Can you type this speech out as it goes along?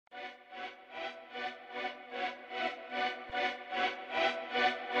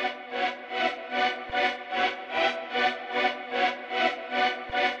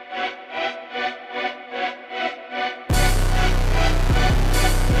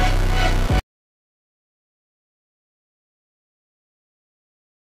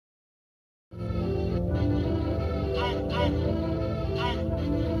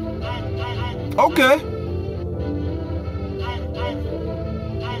Okay.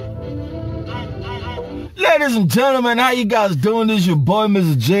 Ladies and gentlemen, how you guys doing? This is your boy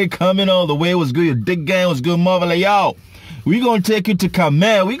MisterJaay coming all the way. What's good? Your dick gang was good, marvelous. Yo, we gonna take you to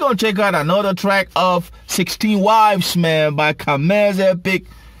Gaaang. We gonna check out another track of 16 Wives, man, by Gaang's epic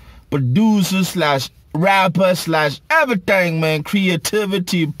producer slash rapper slash everything, man.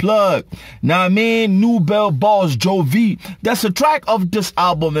 Creativity plug. Now I mean, new bell boss Jovi. That's the track of this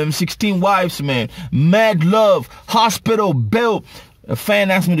album, man. 16 Wives, man. MAdLove-HospitalBill. A fan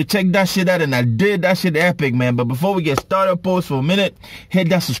asked me to check that shit out, and I did. That shit epic, man. But before we get started, pause for a minute. Hit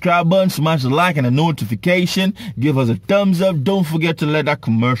that subscribe button, smash the like and the notification. Give us a thumbs up. Don't forget to let that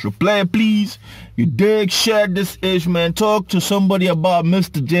commercial play, please. You dig? Share this ish, man. Talk to somebody about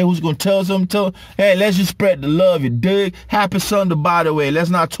MisterJaay who's gonna tell something. Hey, let's just spread the love. You dig? Happy Sunday, by the way. Let's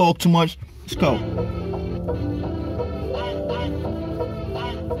not talk too much. Let's go.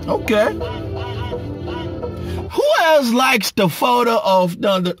 Okay. Who else likes the photo of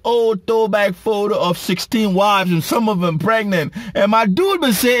the old throwback photo of 16 wives and some of them pregnant? And my dude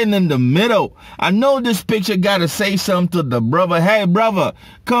been sitting in the middle. I know this picture gotta say something to the brother. Hey brother,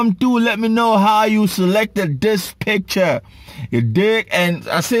 come through, let me know how you selected this picture. You dig? And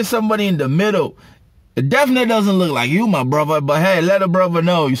I see somebody in the middle. It definitely doesn't look like you, my brother, but hey, let a brother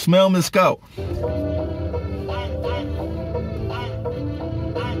know. You smell me, scout.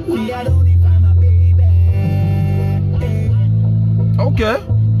 Okay.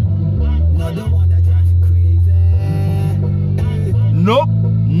 Nope,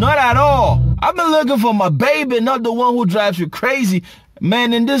 not at all. I've been looking for my baby, not the one who drives you crazy.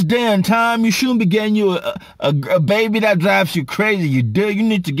 Man, in this day and time, you shouldn't be getting you a baby that drives you crazy. You dig? You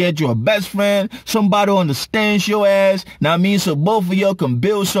need to get you a best friend, somebody who understands your ass. Now I mean, so both of y'all can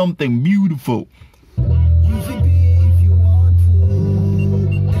build something beautiful.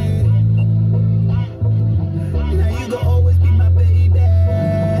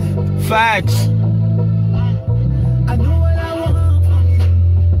 Facts. I know what I want from you.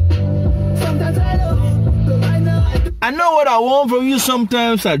 Sometimes I don't, but right now I do. I know what I want from you,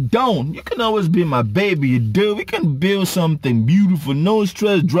 sometimes I don't. You can always be my baby, you do. We can build something beautiful, no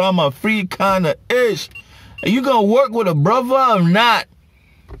stress, drama free kind of ish. Are you gonna work with a brother or not?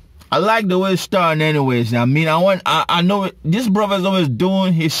 I like the way it's starting anyways. I mean, I know it, this brother's always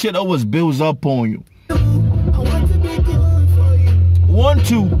doing his shit, always builds up on you. I want to be good for you. Want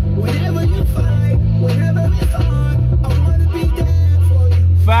to. Whenever you fight, whenever it's hard, I want to be there for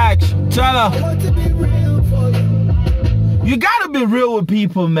you. Facts. Tell her. I want to be real for you. You gotta be real with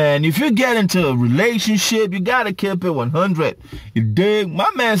people, man. If you get into a relationship, you gotta keep it 100. You dig? My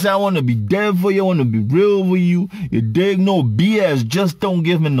man said, I want to be there for you. I want to be real with you. You dig? No BS. Just don't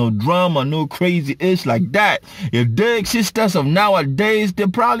give me no drama, no crazy ish like that. You dig? Sisters of nowadays, they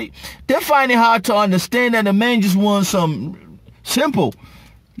find it hard to understand that a man just wants some simple.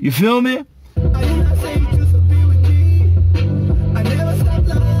 You feel me? I did not say just to be with me. I never stopped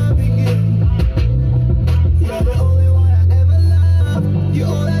loving you. You're the only one I ever loved. You're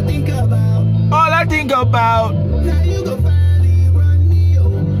all I think about. All I think about. Now you go finally run me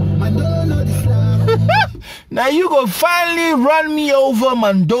over. Mandolo the slack. Now you go finally run me over.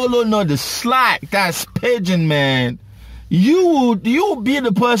 Mandolo no the slack. That's pigeon, man. You will be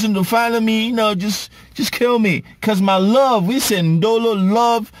the person to follow me, you know, just kill me. Cause my love, we said Ndolo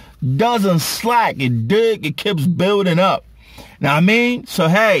love doesn't slack. It dig, it keeps building up. Now I mean, so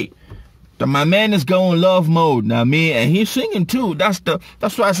hey, my man is going love mode. Now I mean, and he's singing too. That's why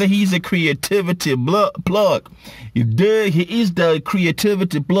I say he's a creativity plug. You dig? He is the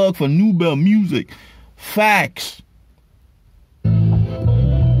creativity plug for New Bell music. Facts.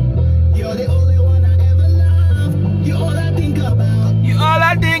 You're the only one I ever loved. You're all I think about. You all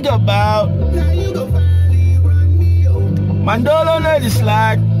I think about. Now you go finally run me over. Mandolo no the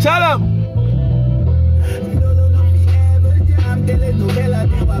slack. Tell him.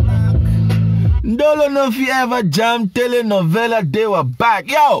 Ndolo no fi ever jam telenovela they were back.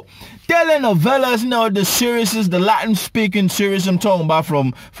 Yo, telenovelas, you know, the series is the Latin speaking series I'm talking about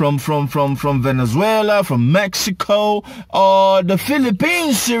from Venezuela, from Mexico, or the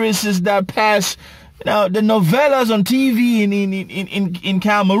Philippine series is that pass. You know, the novellas on TV in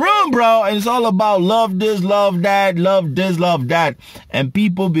Cameroon, bro, and it's all about love this, love that, love this, love that, and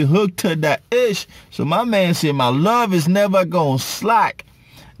people be hooked to that ish. So my man said, my love is never gonna slack.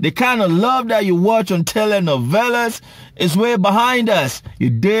 The kind of love that you watch on telenovelas is way behind us. You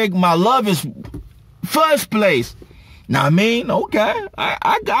dig? My love is first place. Now I mean, okay,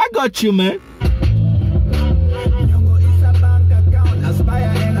 I got you, man.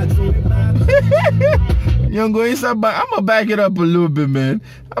 I'm gonna back it up a little bit, man.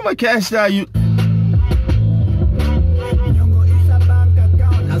 I'm gonna cash out you.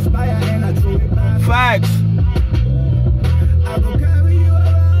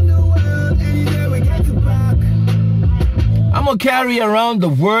 carry around the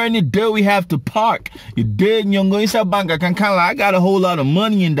word any day we have to park. You dig? Nyongo inside bank, I got a whole lot of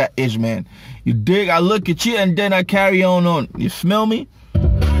money in that ish, man. You dig? I look at you and then I carry on. You smell me?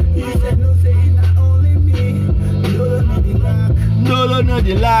 You said no, say not only me. No,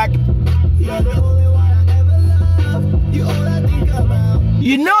 the lack. You're the only one I ever loved. You all I think about.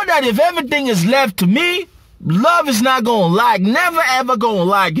 You know that if everything is left to me, love is not gonna like, never ever gonna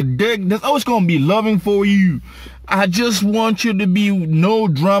like. You dig? There's always gonna be loving for you. I just want you to be no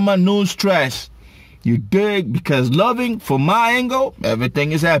drama, no stress. You dig? Because loving, from my angle,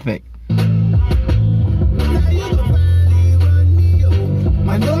 everything is epic. Now you can finally run me over.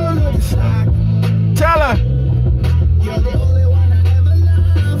 My door know the slack. Tell her. You're the only one I ever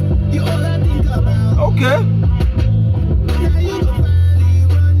loved. You all I think about. Okay. Now you can finally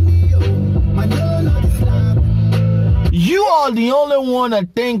run me over. My door know the slack. You are the only one I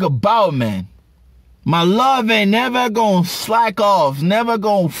think about, man. My love ain't never gonna slack off, never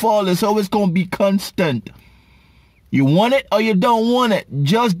gonna fall. It's always gonna be constant. You want it or you don't want it.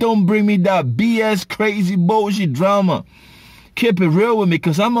 Just don't bring me that BS crazy bullshit drama. Keep it real with me,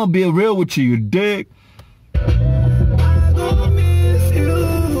 cause I'm gonna be real with you, you dig? I gon' miss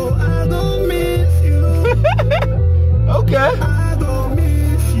you. I gon' miss you. Okay. I gon'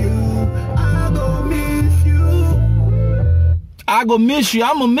 miss you. I gon' miss you. I gonna miss you.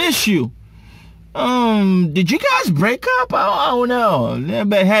 I'm gonna miss you. Did you guys break up? I don't know. Yeah,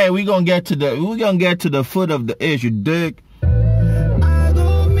 but hey, we gonna get to the foot of the issue, dig? I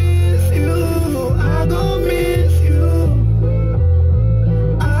gon' miss you. I gon' miss you.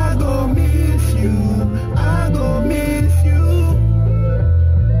 I gon' miss you. I gon' miss you.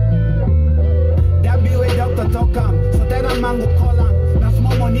 That be where doctor talk am. So tell that man go call am. Now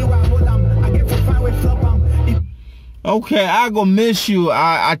small money where I hold am. I get for fine with flop am. Okay, I gonna miss you.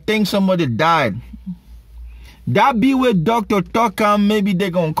 I think somebody died. That be with Dr. Tokam, maybe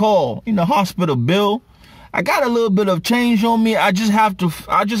they gonna call in the hospital bill. I got a little bit of change on me. I just have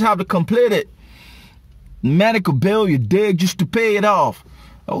to complete it. Medical bill, you dig, just to pay it off.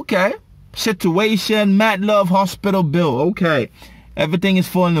 Okay. Situation, MAdLove-HospitalBill. Okay. Everything is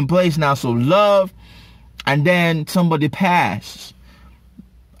falling in place now. So love, and then somebody passes.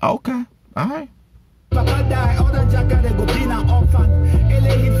 Okay. All right. Papa die, all the jacket they go be an orphan.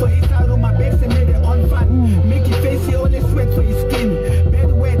 LA hit for his room, my best made it unfan. Make it face you only sweat for your skin.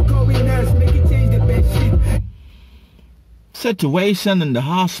 Bed wet, call in nurse, make it change the bed sheet. Situation in the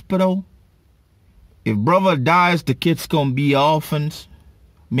hospital. If brother dies, the kids gonna be orphans.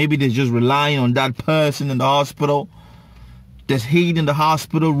 Maybe they're just relying on that person in the hospital. There's heat in the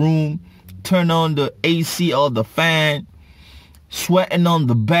hospital room. Turn on the AC or the fan. Sweating on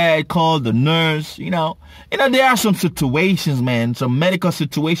the bed, call the nurse. You know, there are some situations, man, some medical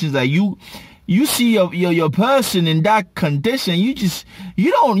situations that you see your person in that condition,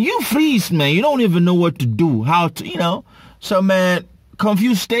 you freeze, man. You don't even know what to do, how to, so, man,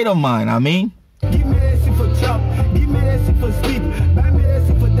 confused state of mind, I mean. Give medicine for chop, give medicine for sleep, buy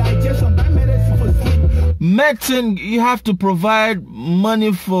medicine for digestion, buy medicine for sleep. Medicine, you have to provide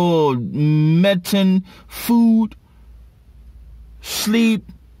money for medicine, food, sleep,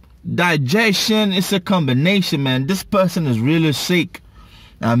 digestion. It's a combination, man. This person is really sick.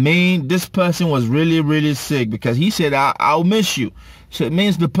 I mean, this person was really, really sick because he said, I'll miss you. So it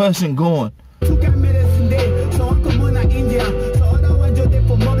means the person going. Medicine day, so I come on India, so other one just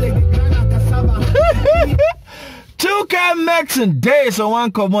for public, the Gaaang cassava. Two medicine day, so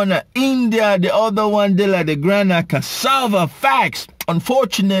one come on India, the other one they like the Gaaang cassava. Facts.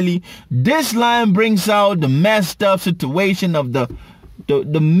 Unfortunately, this line brings out the messed up situation of the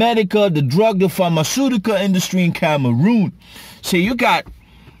medical, the drug, the pharmaceutical industry in Cameroon. So you got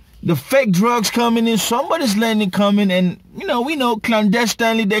the fake drugs coming in, somebody's letting it come in, and we know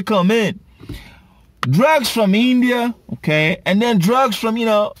clandestinely they come in. Drugs from India, okay, and then drugs from,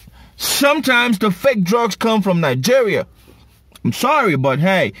 sometimes the fake drugs come from Nigeria. I'm sorry, but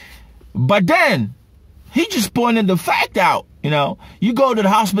hey, but then he just pointed the fact out. You go to the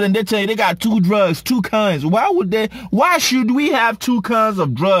hospital and they tell you they got two drugs, two kinds. Why should we have two kinds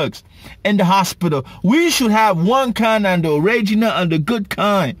of drugs in the hospital? We should have one kind and the original and the good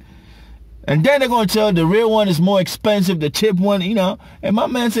kind. And then they're going to tell the real one is more expensive, the cheap one, And my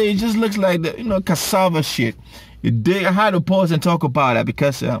man said it just looks like the, cassava shit. You dig? I had to pause and talk about that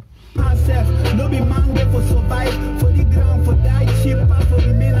because,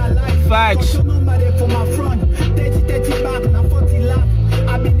 facts.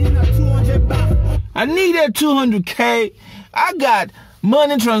 I needed 200K. I got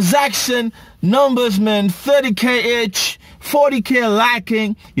money transaction numbers, man, 30K each, 40K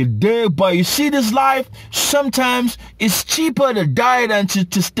lacking, you dig? But you see this life, sometimes it's cheaper to die than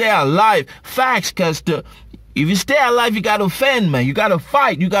to stay alive. Facts, cause if you stay alive, you gotta fend, man. You gotta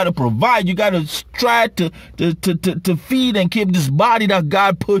fight, you gotta provide, you gotta strive to feed and keep this body that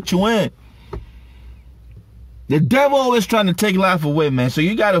God put you in. The devil always trying to take life away, man. So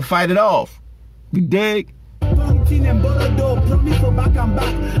you gotta fight it off. You dig?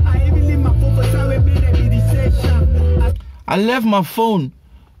 I left my phone.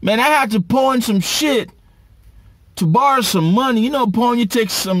 Man, I had to pawn some shit to borrow some money. You know, pawn, you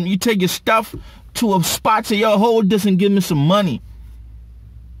take your stuff to a spot, say, yo, hold this and give me some money.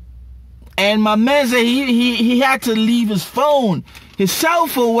 And my man said he had to leave his phone, his cell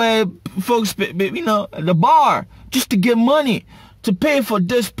phone where folks, you know, the bar, just to get money to pay for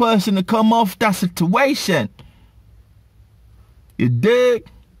this person to come off that situation. You dig?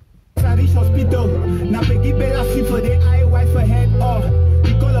 Hospital. Now peggy bella see for the eye white for head off.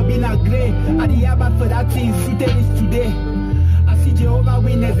 The color be not grey. I the air for that thing seated is today. I see Jehovah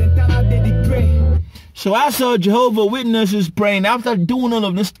Witness and turn out they pray. So I saw Jehovah Witnesses praying after doing all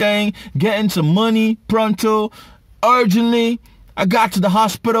of this thing, getting some money pronto, urgently. I got to the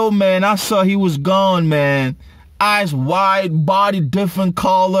hospital, man. I saw he was gone, man. Eyes wide, body different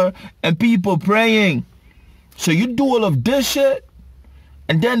color, and people praying. So you do all of this shit,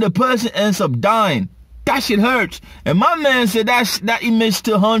 and then the person ends up dying. That shit hurts. And my man said that image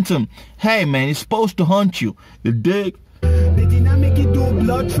still haunts him. Hey, man, it's supposed to haunt you. You dig? They did not make it do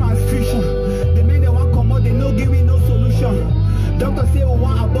blood transfusion. The men they want come out, they no giving no solution. Doctor say we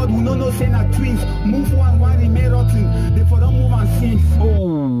want about, we no say na twins. Move one remain rotten. They for don't move and sing.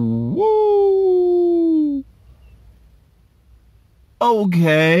 Oh, woo.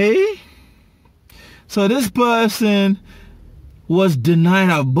 Okay. So this person was denied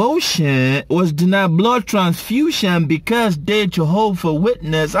abortion, was denied blood transfusion because they Jehovah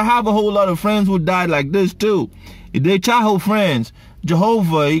Witness. I have a whole lot of friends who died like this too. They childhood friends.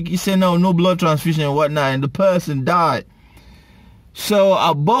 Jehovah, he said no blood transfusion and whatnot, and the person died. So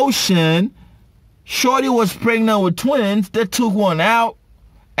abortion, shorty was pregnant with twins. They took one out,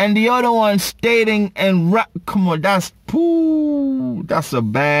 and the other one staying and come on, that's a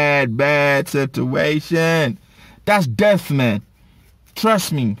bad situation. That's death, man.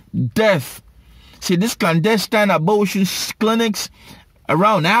 Trust me, death. See, this clandestine abortion clinics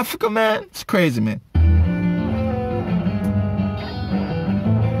around Africa, man, it's crazy, man.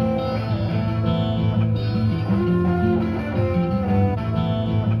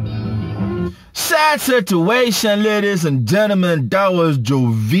 Sad situation, ladies and gentlemen. That was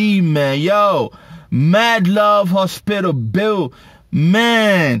Jovi, man. Yo, MAdLove-HospitalBill.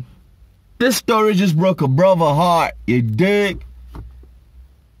 Man, this story just broke a brother heart. You dig?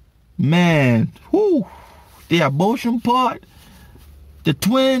 Man, whoo. The abortion part, the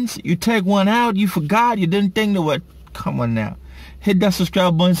twins, you take one out, you forgot, you didn't think they were. Come on now. Hit that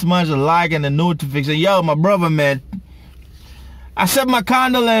subscribe button, smash the like and the notification. Yo, my brother, man, I said my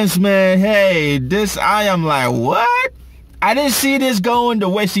condolence, man. Hey, I am like, what? I didn't see this going the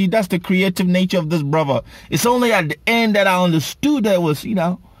way. See, that's the creative nature of this brother. It's only at the end that I understood that was, you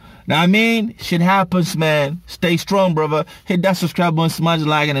know. Now, I mean, shit happens, man. Stay strong, brother. Hit that subscribe button, smash the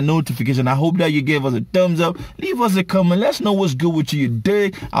like and the notification. I hope that you give us a thumbs up. Leave us a comment. Let's know what's good with you. You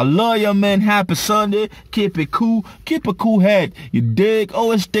dig? I love you, man. Happy Sunday. Keep it cool. Keep a cool head. You dig?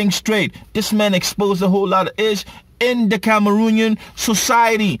 Always think straight. This man exposed a whole lot of ish in the Cameroonian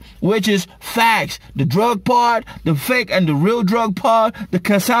society, which is facts. The drug part, the fake and the real drug part, the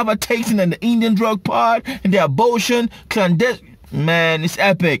cassava tasting and the Indian drug part, and the abortion, clandestine. Man, it's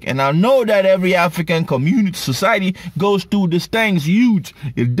epic. And I know that every African community, society goes through these things. Huge.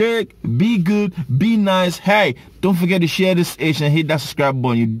 You dig? Be good. Be nice. Hey, don't forget to share this ish and hit that subscribe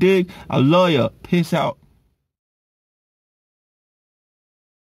button. You dig? I love ya. Peace out.